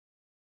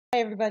Hi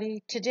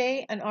everybody,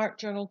 today an art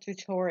journal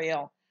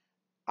tutorial.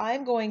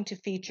 I'm going to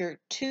feature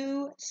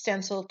two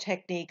stencil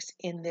techniques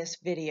in this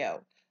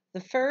video. The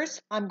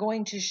first, I'm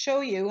going to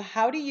show you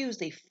how to use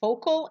the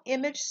focal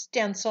image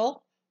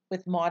stencil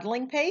with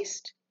modeling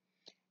paste,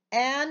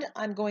 and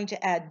I'm going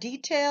to add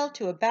detail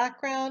to a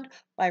background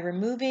by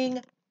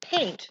removing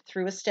paint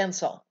through a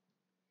stencil.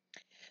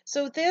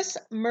 So this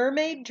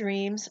Mermaid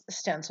Dreams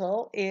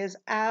stencil is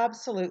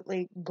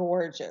absolutely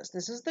gorgeous.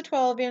 This is the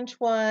 12-inch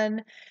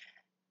one,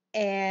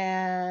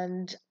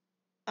 and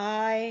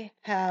I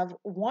have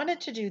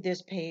wanted to do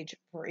this page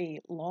for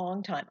a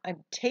long time.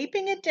 I'm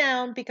taping it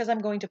down because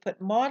I'm going to put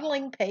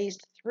modeling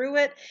paste through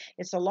it.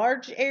 It's a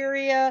large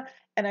area,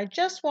 and I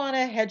just want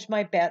to hedge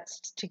my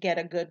bets to get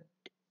a good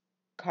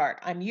card.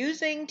 I'm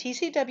using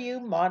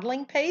TCW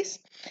modeling paste.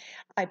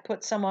 I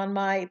put some on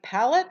my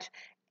palette,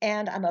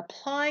 and I'm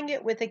applying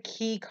it with a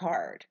key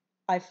card.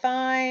 I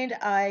find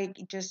I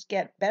just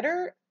get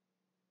better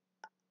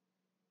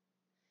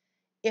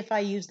if I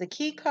use the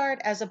key card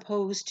as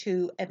opposed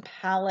to a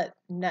palette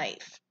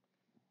knife.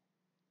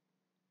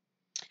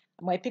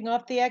 I'm wiping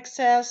off the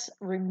excess,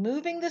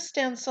 removing the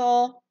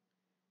stencil,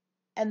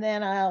 and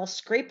then I'll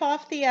scrape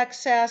off the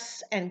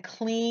excess and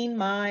clean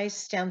my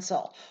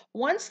stencil.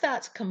 Once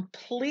that's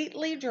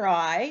completely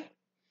dry,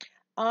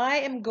 I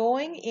am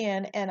going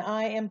in and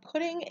I am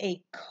putting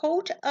a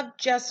coat of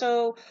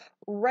gesso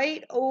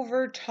right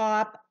over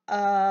top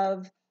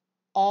of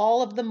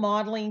all of the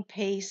modeling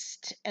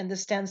paste and the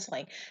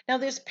stenciling. Now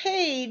this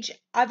page,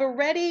 I've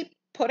already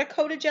put a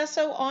coat of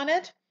gesso on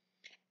it,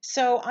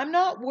 so I'm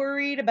not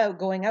worried about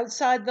going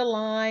outside the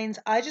lines.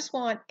 I just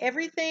want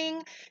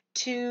everything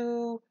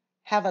to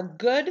have a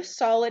good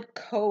solid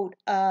coat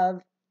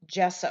of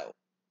gesso.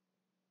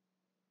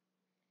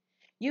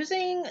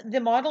 Using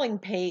the modeling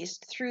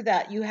paste through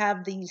that, you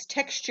have these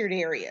textured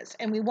areas,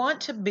 and we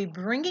want to be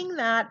bringing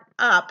that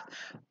up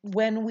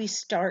when we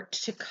start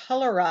to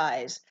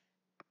colorize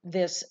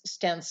this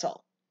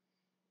stencil.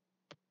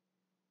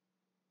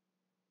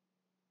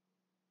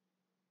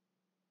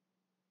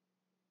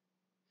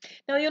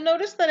 Now you'll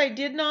notice that I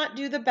did not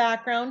do the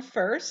background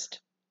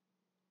first.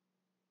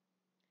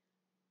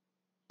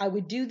 I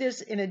would do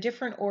this in a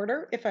different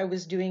order. If I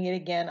was doing it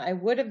again, I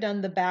would have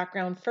done the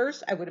background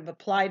first. I would have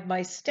applied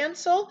my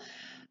stencil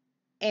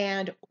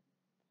and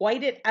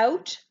whited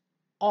out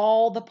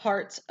all the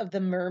parts of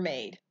the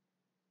mermaid,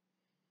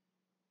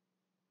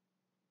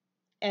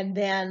 and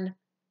then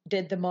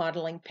did the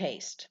modeling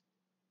paste.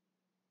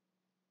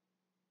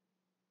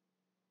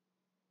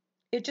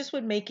 It just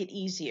would make it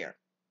easier.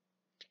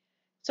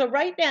 So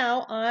right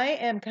now I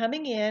am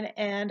coming in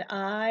and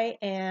I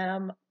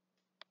am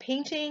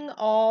painting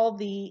all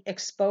the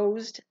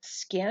exposed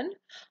skin.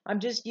 I'm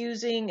just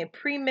using a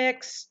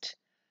pre-mixed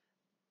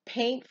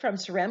paint from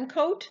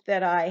Ceramcoat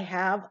that I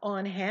have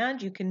on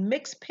hand. You can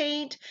mix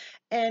paint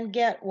and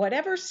get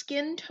whatever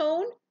skin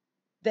tone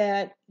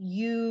that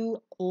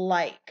you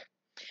like.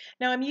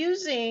 Now I'm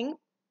using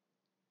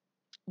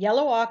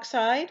yellow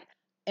oxide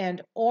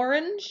and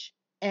orange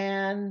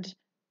and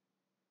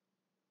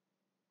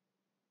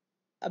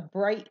a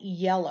bright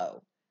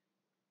yellow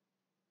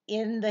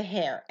in the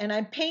hair, and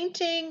I'm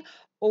painting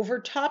over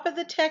top of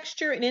the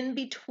texture and in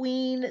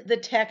between the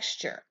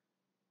texture.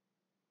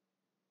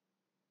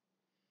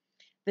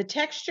 The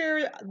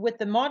texture with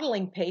the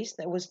modeling paste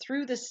that was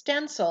through the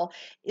stencil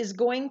is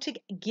going to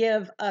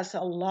give us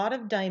a lot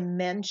of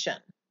dimension.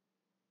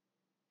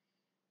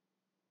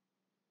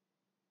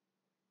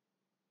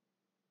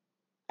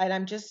 And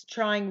I'm just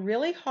trying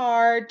really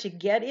hard to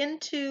get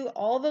into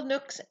all the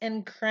nooks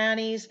and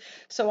crannies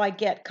so I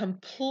get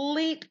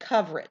complete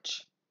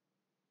coverage.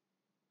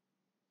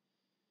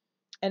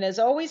 And as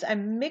always,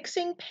 I'm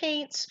mixing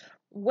paints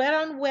wet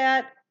on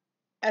wet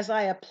as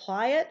I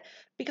apply it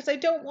because I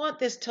don't want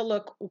this to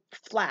look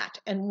flat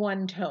and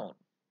one tone.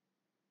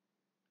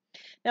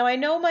 Now I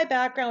know my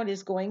background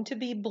is going to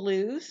be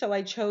blue, so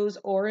I chose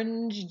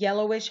orange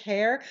yellowish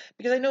hair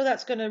because I know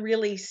that's going to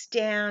really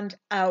stand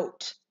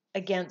out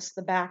against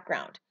the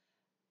background.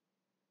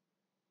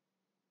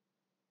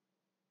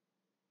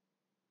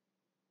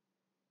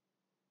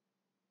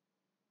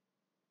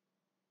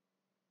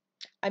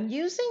 I'm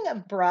using a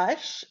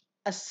brush,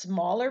 a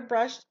smaller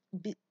brush,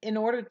 in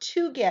order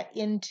to get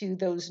into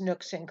those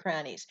nooks and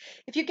crannies.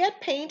 If you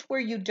get paint where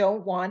you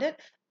don't want it,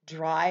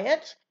 dry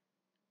it,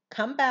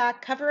 come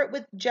back, cover it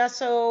with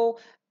gesso,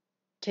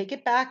 take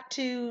it back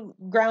to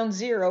ground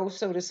zero,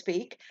 so to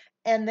speak,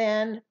 and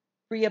then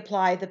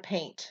reapply the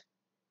paint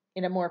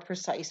in a more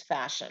precise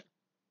fashion.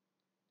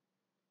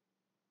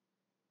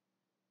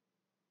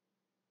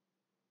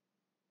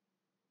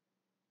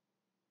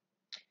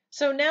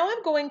 So now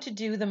I'm going to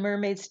do the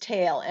mermaid's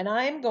tail, and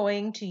I'm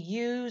going to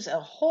use a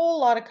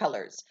whole lot of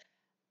colors.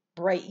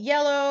 Bright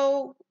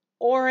yellow,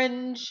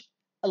 orange,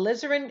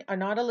 alizarin, or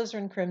not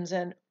alizarin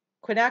crimson,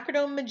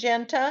 quinacridone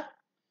magenta,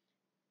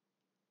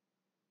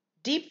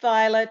 deep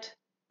violet,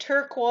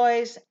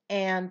 turquoise,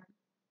 and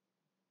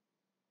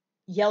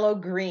yellow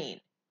green.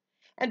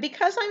 And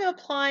because I'm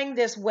applying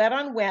this wet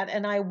on wet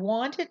and I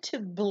want it to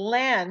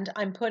blend,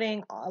 I'm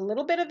putting a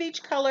little bit of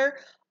each color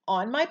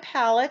on my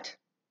palette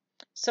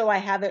so I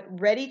have it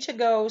ready to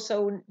go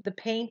so the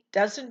paint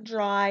doesn't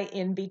dry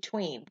in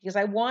between, because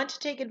I want to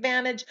take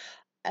advantage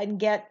and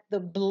get the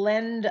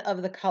blend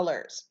of the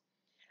colors.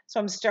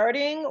 So I'm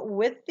starting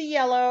with the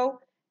yellow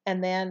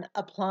and then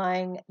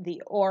applying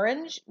the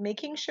orange,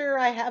 making sure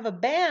I have a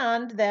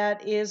band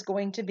that is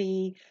going to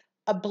be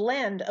a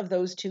blend of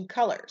those two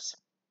colors.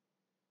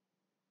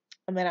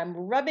 And then I'm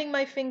rubbing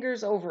my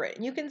fingers over it.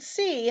 And you can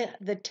see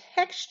the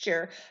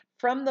texture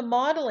from the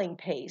modeling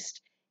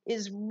paste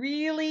is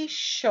really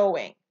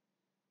showing.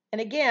 And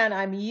again,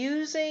 I'm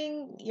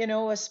using,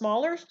 a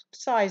smaller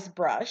size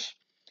brush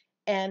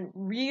and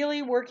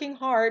really working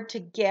hard to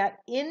get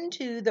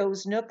into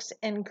those nooks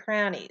and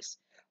crannies.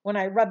 When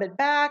I rub it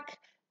back,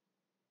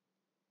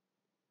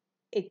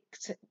 it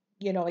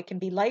can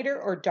be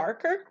lighter or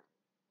darker,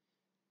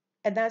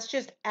 and that's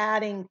just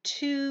adding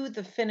to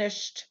the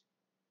finished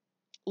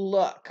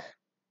look.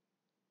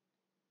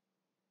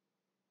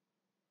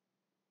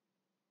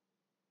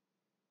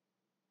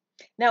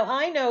 Now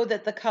I know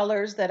that the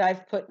colors that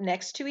I've put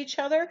next to each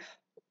other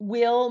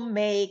will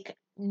make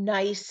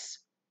nice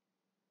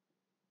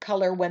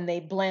color when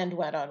they blend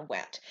wet on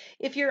wet.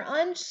 If you're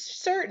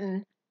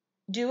uncertain,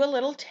 do a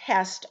little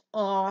test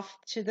off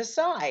to the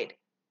side,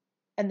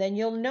 and then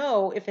you'll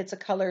know if it's a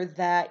color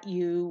that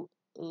you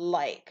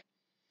like.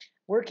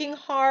 Working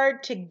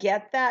hard to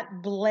get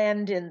that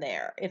blend in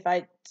there. If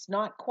it's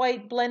not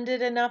quite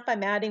blended enough,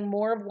 I'm adding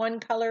more of one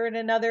color and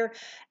another,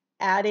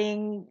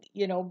 blending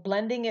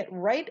it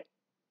right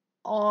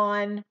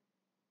on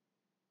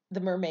the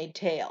mermaid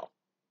tail.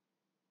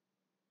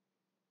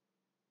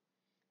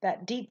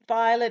 That deep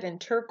violet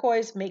and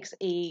turquoise makes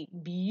a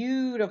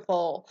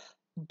beautiful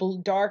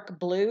dark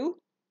blue.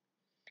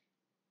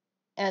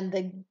 And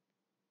the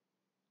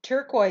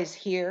turquoise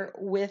here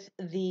with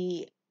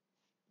the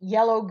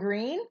yellow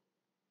green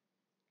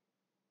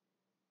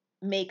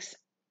makes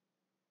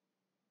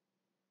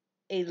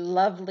a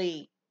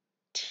lovely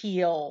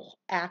teal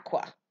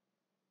aqua.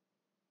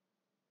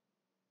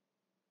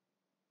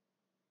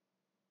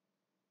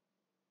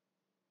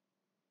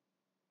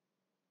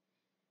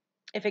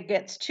 If it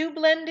gets too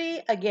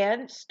blendy,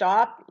 again,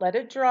 stop, let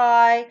it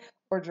dry,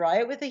 or dry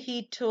it with a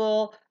heat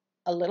tool,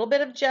 a little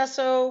bit of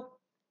gesso,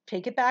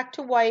 take it back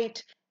to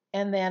white,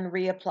 and then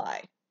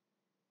reapply.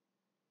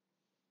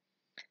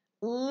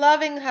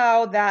 Loving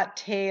how that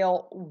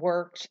tail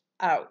worked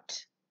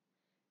out.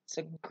 It's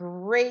a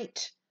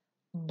great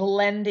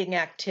blending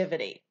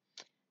activity.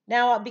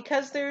 Now,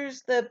 because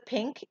there's the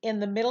pink in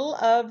the middle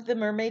of the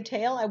mermaid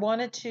tail, I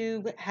wanted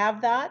to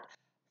have that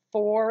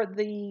for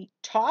the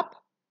top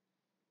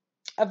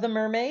of the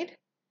mermaid.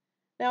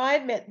 Now, I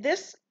admit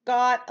this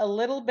got a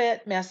little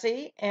bit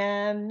messy,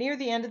 and near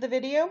the end of the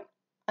video,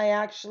 I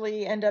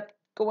actually end up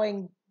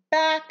going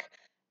back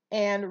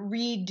and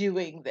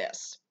redoing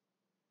this.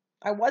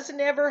 I wasn't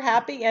ever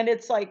happy, and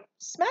it's like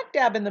smack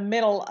dab in the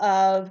middle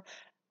of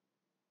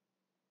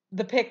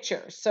the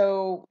picture,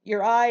 so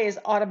your eye is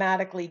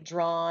automatically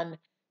drawn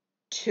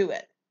to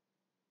it.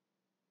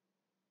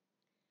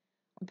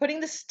 I'm putting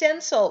the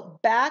stencil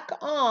back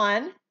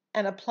on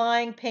and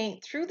applying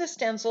paint through the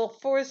stencil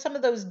for some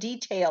of those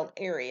detailed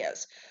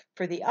areas,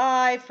 for the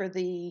eye, for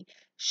the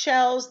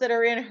shells that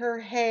are in her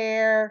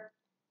hair.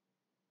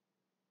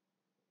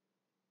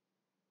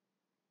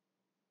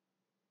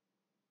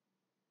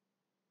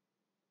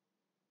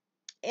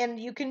 And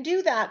you can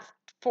do that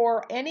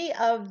for any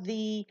of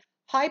the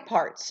high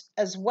parts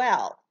as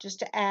well, just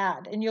to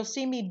add, and you'll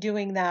see me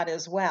doing that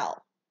as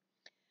well.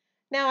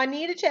 Now I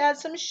needed to add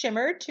some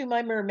shimmer to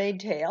my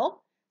mermaid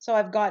tail, so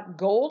I've got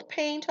gold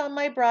paint on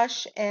my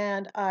brush,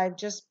 and I've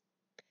just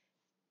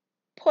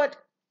put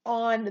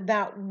on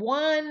that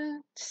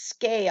one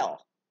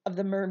scale of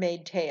the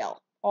mermaid tail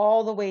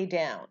all the way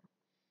down.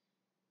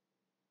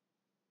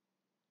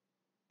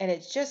 And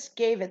it just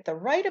gave it the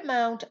right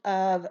amount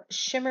of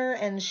shimmer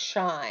and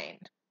shine.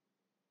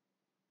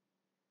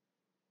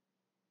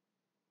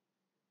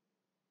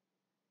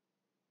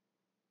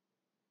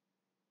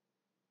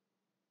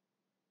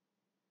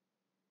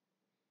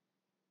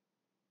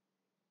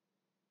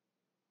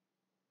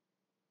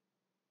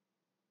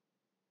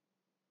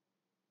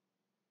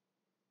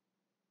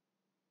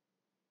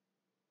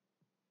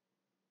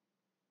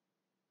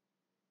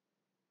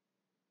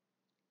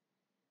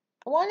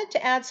 I wanted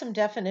to add some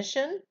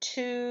definition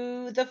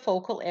to the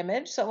focal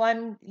image, so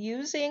I'm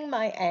using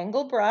my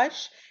angle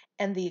brush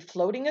and the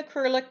floating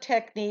acrylic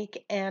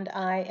technique, and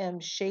I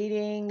am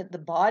shading the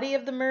body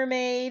of the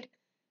mermaid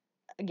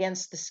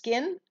against the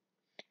skin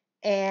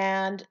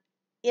and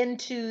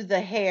into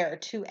the hair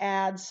to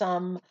add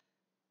some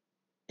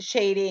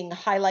shading,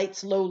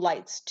 highlights,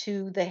 lowlights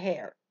to the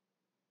hair.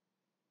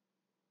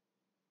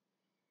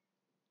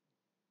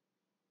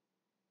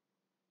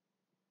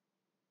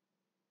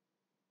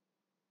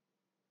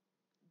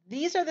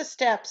 These are the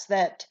steps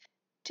that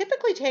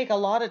typically take a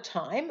lot of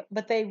time,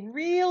 but they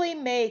really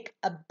make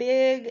a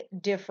big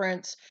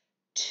difference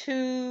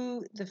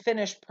to the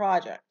finished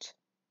project.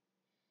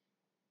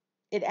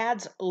 it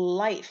adds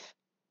life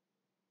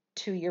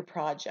to your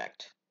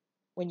project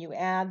when you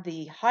add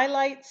the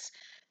highlights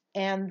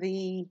and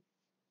the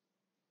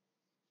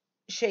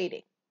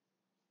shading.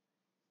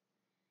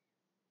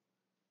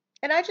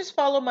 And I just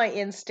follow my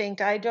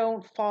instinct. I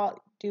don't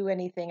do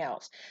anything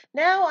else.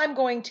 Now I'm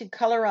going to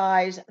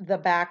colorize the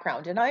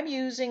background, and I'm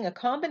using a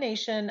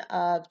combination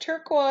of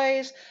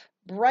turquoise,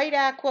 bright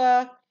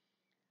aqua,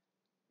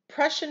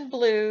 Prussian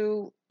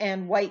blue,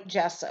 and white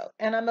gesso.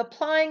 And I'm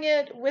applying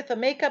it with a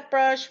makeup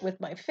brush,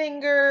 with my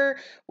finger,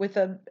 with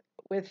a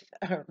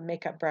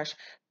makeup brush,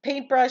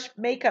 paintbrush,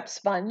 makeup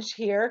sponge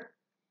here.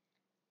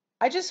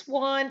 I just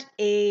want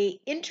a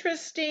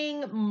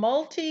interesting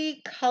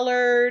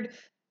multicolored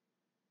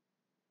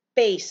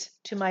base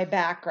to my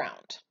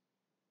background.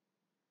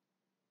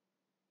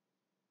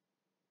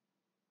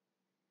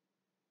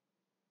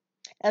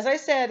 As I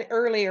said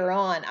earlier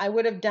on, I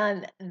would have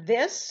done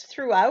this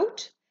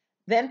throughout,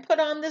 then put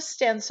on the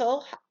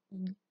stencil,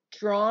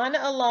 drawn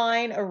a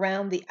line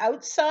around the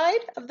outside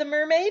of the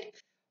mermaid,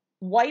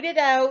 white it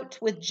out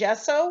with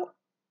gesso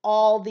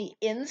all the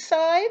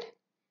inside,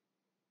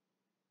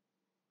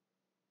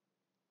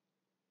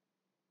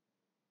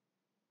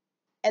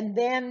 and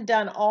then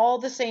done all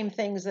the same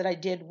things that I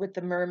did with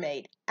the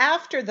mermaid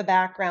after the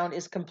background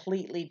is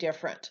completely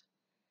different.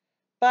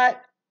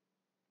 But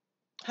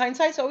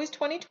hindsight's always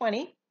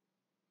 20/20.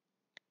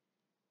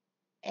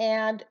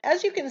 And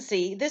as you can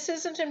see, this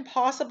isn't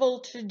impossible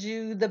to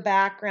do the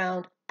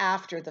background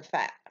after the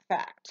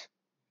fact.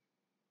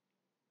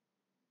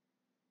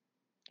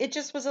 It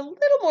just was a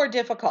little more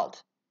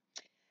difficult.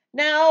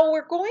 Now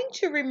we're going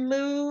to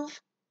remove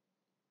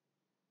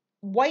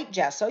white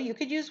gesso. You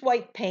could use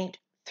white paint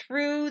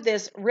through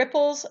this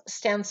Ripples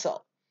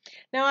stencil.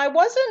 Now I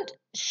wasn't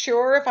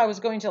sure if I was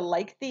going to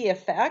like the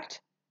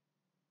effect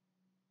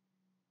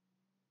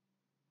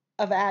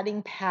of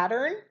adding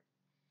pattern,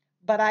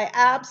 but I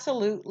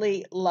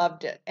absolutely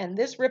loved it. And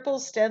this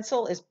Ripples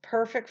stencil is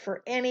perfect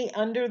for any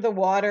under the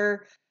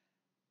water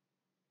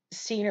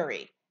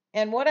scenery.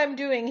 And what I'm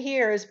doing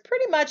here is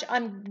pretty much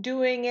I'm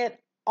doing it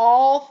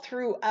all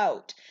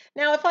throughout.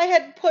 Now, if I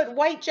had put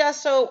white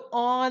gesso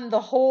on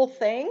the whole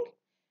thing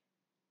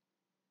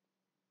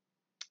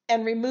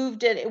and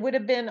removed it, it would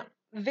have been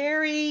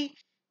very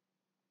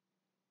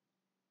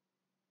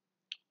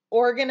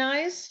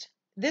organized.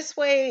 This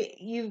way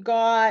you've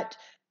got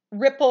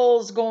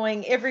ripples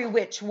going every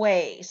which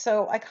way.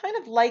 So I kind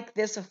of like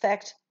this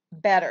effect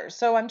better.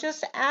 So I'm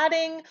just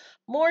adding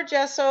more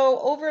gesso,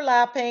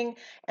 overlapping,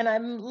 and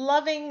I'm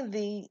loving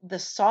the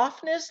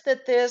softness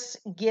that this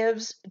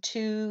gives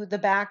to the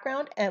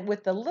background and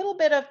with a little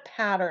bit of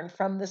pattern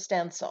from the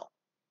stencil.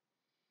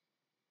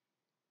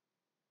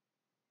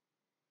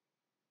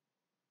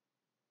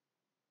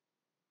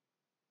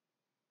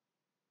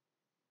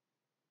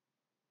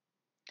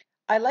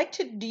 I like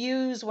to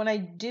use, when I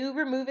do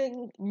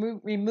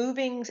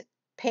removing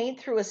paint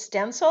through a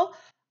stencil,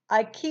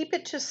 I keep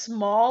it to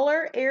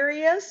smaller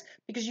areas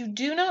because you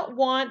do not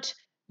want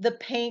the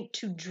paint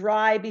to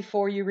dry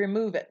before you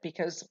remove it,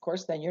 because of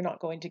course then you're not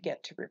going to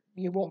get to,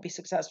 you won't be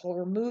successful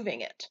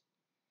removing it.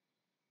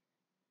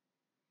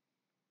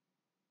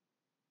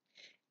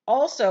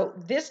 Also,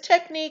 this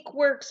technique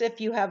works if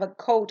you have a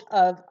coat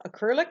of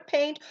acrylic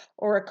paint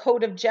or a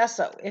coat of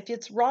gesso. If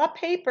it's raw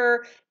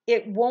paper,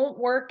 it won't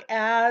work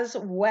as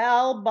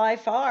well by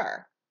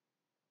far.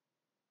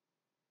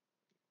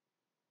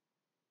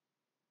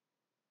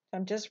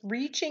 I'm just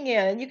reaching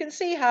in, and you can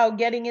see how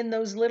getting in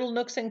those little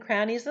nooks and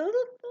crannies is a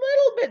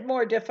little bit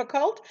more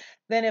difficult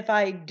than if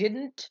I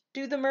didn't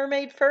do the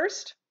mermaid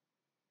first.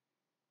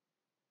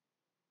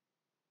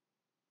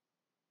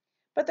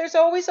 But there's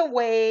always a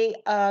way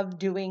of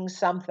doing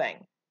something.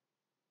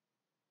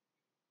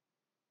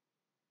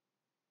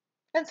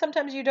 And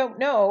sometimes you don't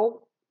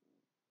know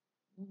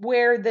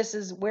where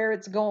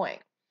it's going.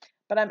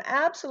 But I'm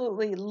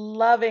absolutely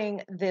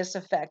loving this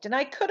effect. And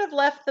I could have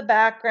left the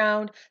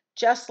background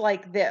just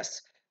like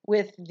this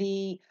with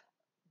the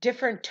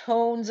different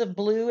tones of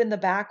blue in the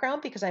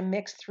background because I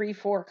mixed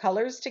 3-4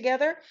 colors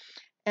together,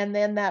 and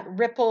then that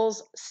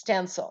Ripples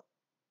stencil.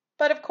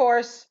 But of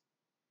course,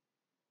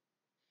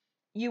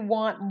 you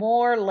want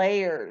more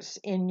layers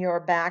in your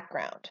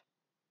background.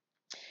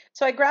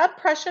 So I grab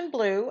Prussian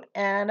blue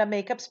and a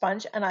makeup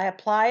sponge and I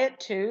apply it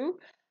to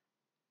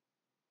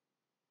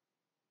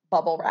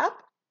bubble wrap,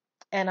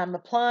 and I'm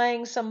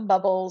applying some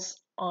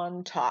bubbles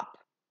on top,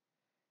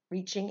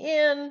 reaching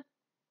in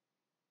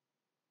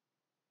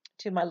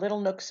to my little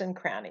nooks and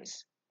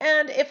crannies.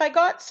 And if I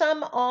got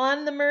some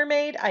on the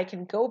mermaid, I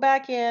can go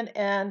back in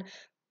and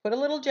put a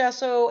little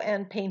gesso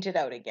and paint it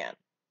out again.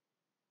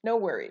 No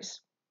worries.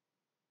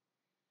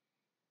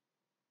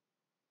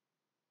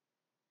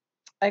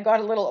 I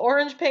got a little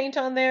orange paint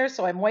on there,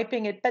 so I'm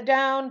wiping it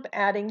down,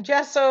 adding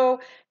gesso,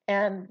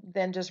 and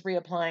then just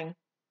reapplying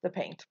the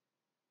paint.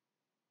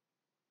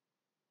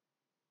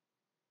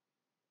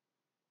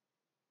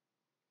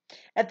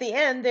 At the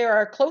end, there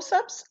are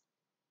close-ups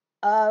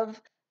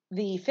of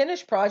the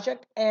finished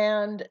project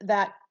and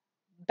that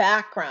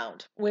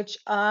background, which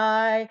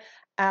I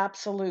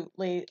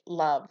absolutely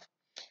love.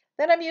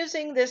 Then I'm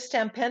using this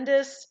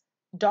Stupendous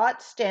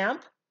dot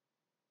stamp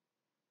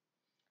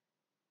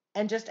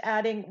and just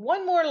adding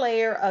one more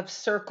layer of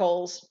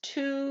circles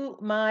to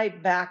my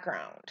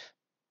background.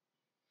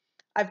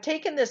 I've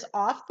taken this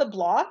off the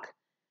block,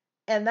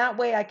 and that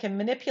way I can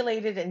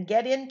manipulate it and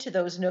get into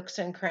those nooks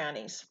and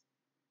crannies.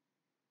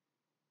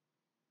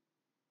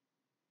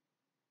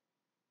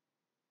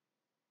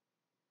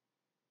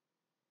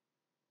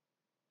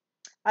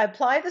 I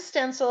apply the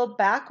stencil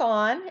back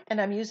on,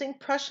 and I'm using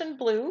Prussian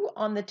blue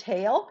on the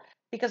tail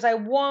because I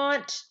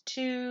want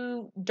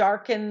to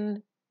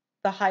darken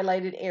the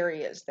highlighted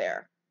areas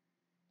there.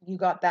 You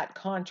got that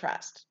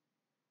contrast.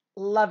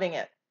 Loving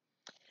it.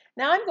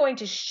 Now I'm going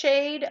to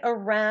shade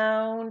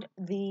around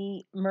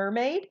the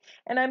mermaid,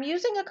 and I'm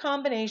using a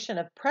combination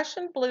of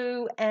Prussian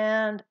blue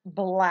and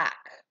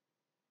black.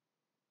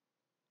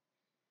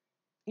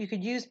 You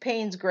could use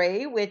Payne's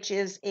Gray, which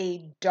is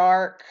a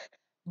dark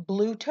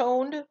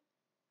blue-toned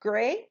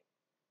gray.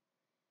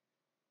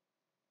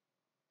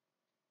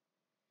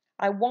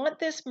 I want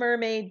this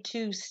mermaid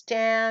to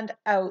stand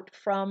out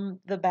from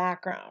the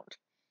background.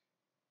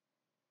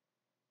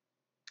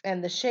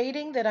 And the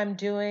shading that I'm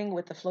doing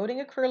with the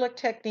floating acrylic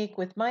technique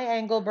with my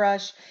angle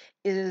brush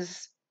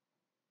is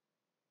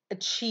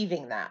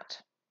achieving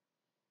that.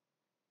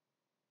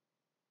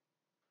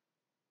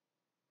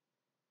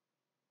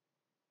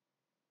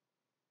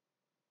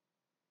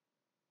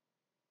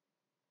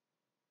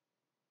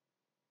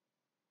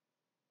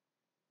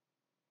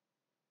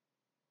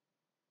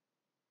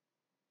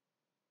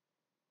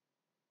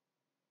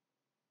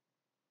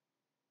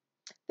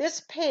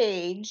 This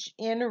page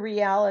in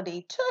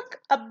reality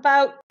took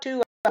about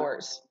 2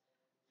 hours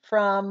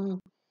from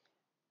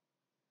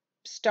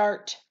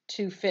start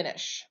to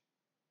finish.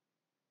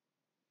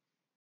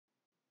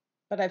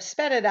 But I've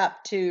sped it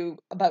up to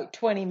about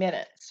 20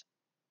 minutes.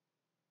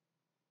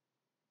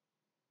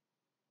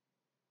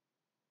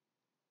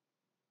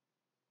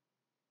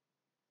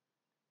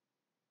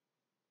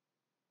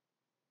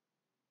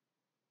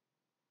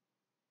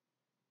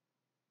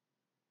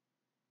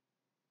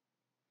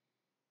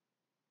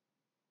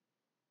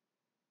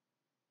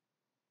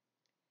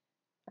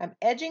 I'm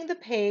edging the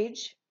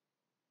page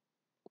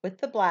with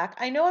the black.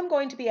 I know I'm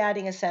going to be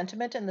adding a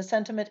sentiment, and the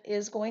sentiment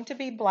is going to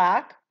be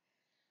black.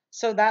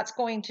 So that's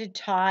going to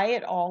tie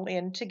it all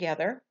in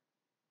together.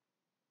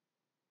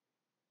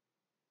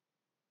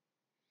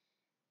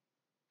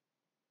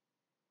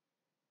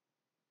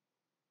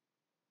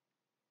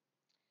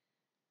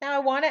 Now I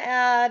want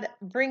to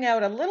bring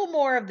out a little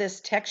more of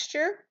this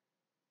texture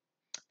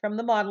from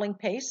the modeling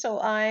paste. So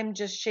I'm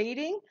just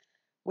shading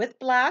with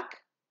black.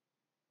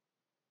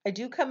 I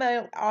do come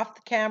out off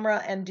the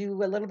camera and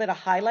do a little bit of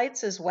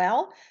highlights as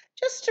well,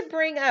 just to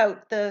bring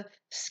out the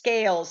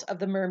scales of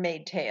the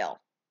mermaid tail.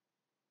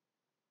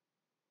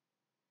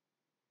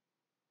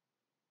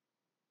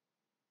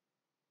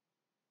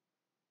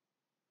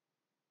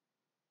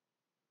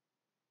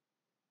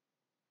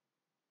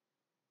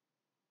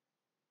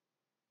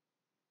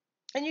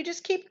 And you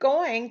just keep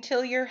going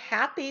till you're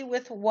happy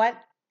with what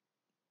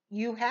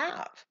you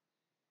have.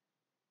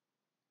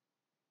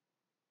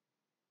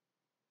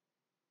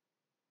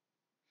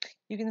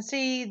 You can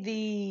see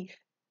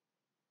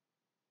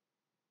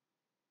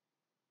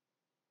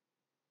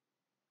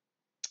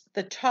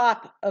the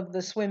top of the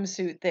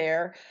swimsuit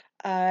there.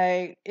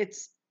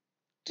 It's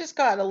just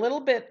got a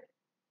little bit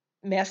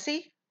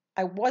messy.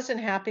 I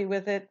wasn't happy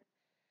with it.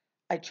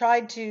 I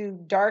tried to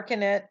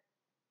darken it.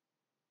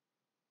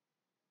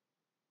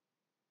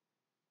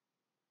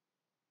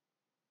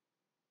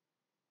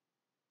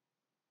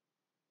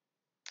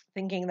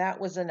 Thinking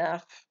that was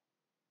enough.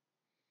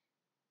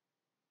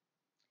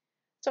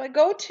 So I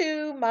go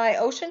to my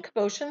Ocean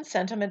Cabotion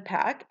sentiment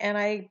pack and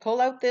I pull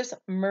out this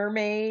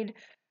mermaid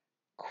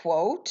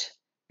quote,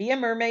 be a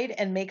mermaid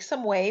and make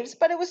some waves,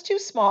 but it was too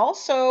small.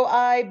 So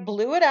I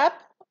blew it up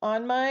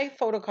on my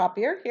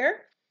photocopier here.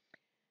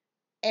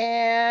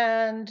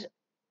 And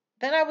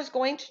then I was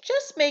going to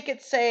just make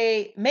it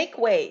say, make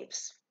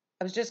waves.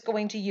 I was just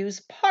going to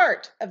use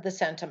part of the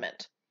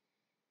sentiment.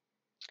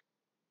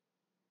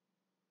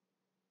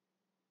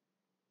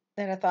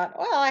 Then I thought,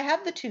 well, I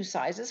have the 2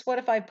 sizes. What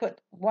if I put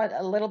one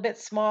a little bit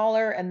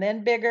smaller and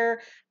then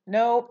bigger?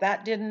 Nope,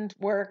 that didn't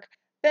work.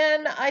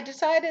 Then I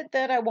decided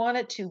that I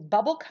wanted to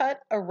bubble cut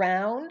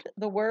around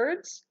the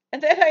words,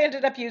 and then I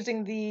ended up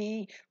using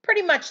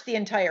pretty much the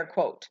entire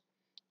quote.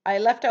 I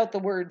left out the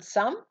word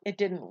some. It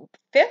didn't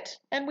fit,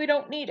 and we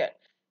don't need it.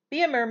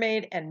 Be a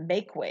mermaid and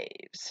make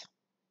waves.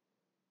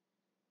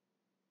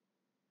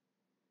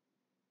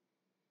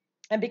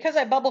 And because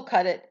I bubble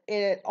cut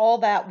it all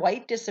that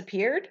white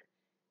disappeared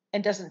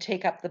and doesn't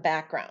take up the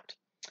background.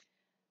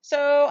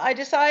 So I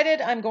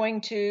decided I'm going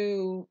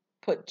to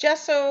put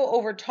gesso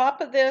over top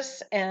of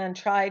this and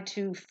try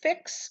to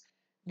fix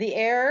the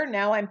air.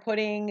 Now I'm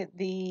putting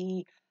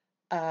the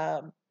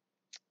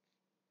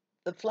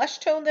flesh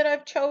tone that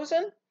I've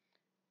chosen,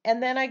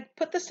 and then I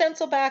put the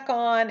stencil back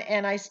on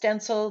and I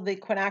stencil the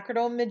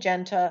quinacridone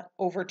magenta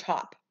over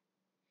top.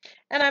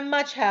 And I'm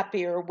much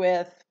happier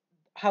with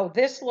how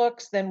this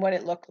looks than what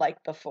it looked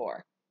like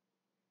before.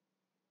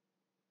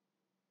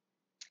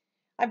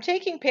 I'm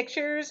taking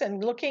pictures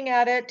and looking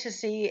at it to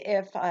see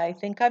if I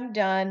think I'm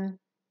done.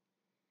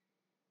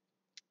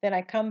 Then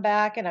I come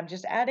back and I'm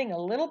just adding a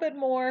little bit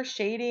more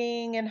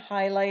shading and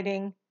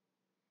highlighting.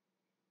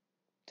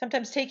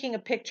 Sometimes taking a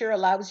picture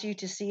allows you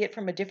to see it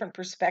from a different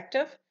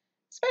perspective,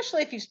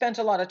 especially if you spent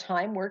a lot of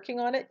time working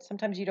on it.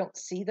 Sometimes you don't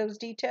see those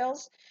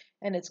details,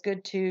 and it's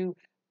good to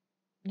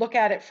look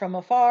at it from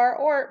afar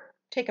or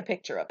take a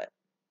picture of it.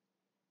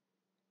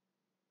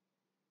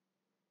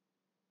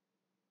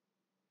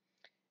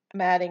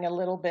 I'm adding a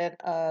little bit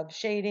of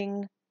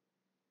shading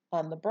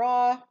on the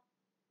bra.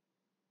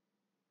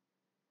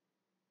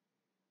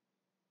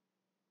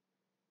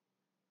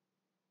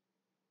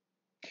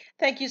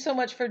 Thank you so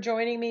much for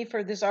joining me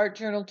for this art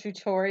journal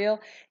tutorial.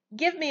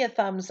 Give me a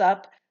thumbs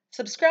up,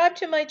 subscribe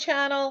to my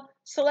channel,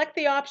 select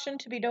the option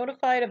to be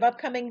notified of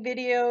upcoming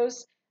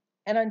videos,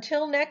 and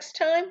until next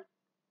time,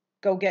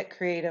 go get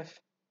creative.